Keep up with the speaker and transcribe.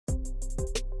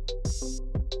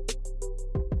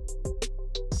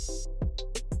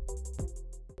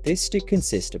This stick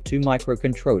consists of two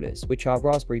microcontrollers, which are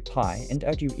Raspberry Pi and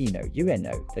Arduino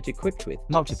Uno, that equipped with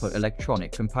multiple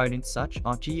electronic components such as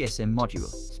GSM module,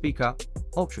 speaker,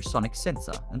 ultrasonic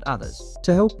sensor, and others,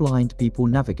 to help blind people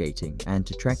navigating and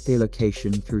to track their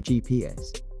location through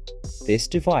GPS. This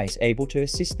device able to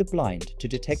assist the blind to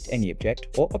detect any object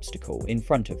or obstacle in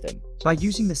front of them by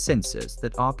using the sensors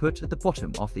that are put at the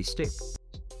bottom of the stick.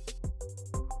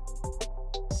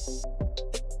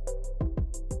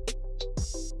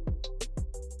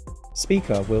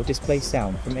 Speaker will display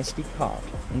sound from SD card,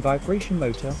 and vibration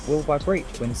motor will vibrate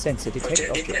when sensor detects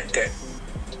object.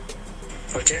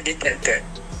 Object detected.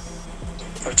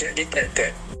 Object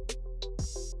detected.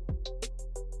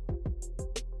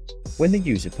 When the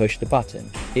user pushes the button,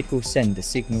 it will send the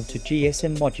signal to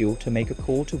GSM module to make a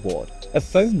call toward a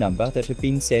phone number that have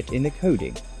been set in the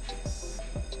coding.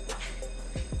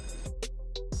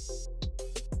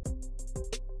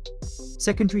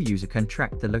 Secondary user can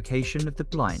track the location of the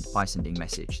blind by sending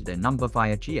message to their number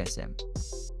via GSM.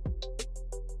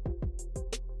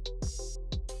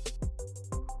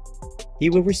 He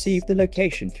will receive the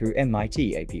location through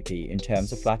MIT app in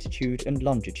terms of latitude and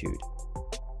longitude.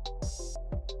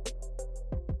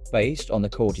 Based on the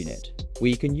coordinate,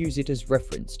 we can use it as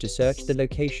reference to search the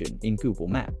location in Google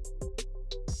Maps.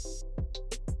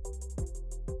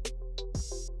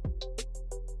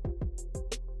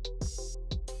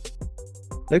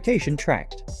 Location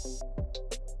tracked.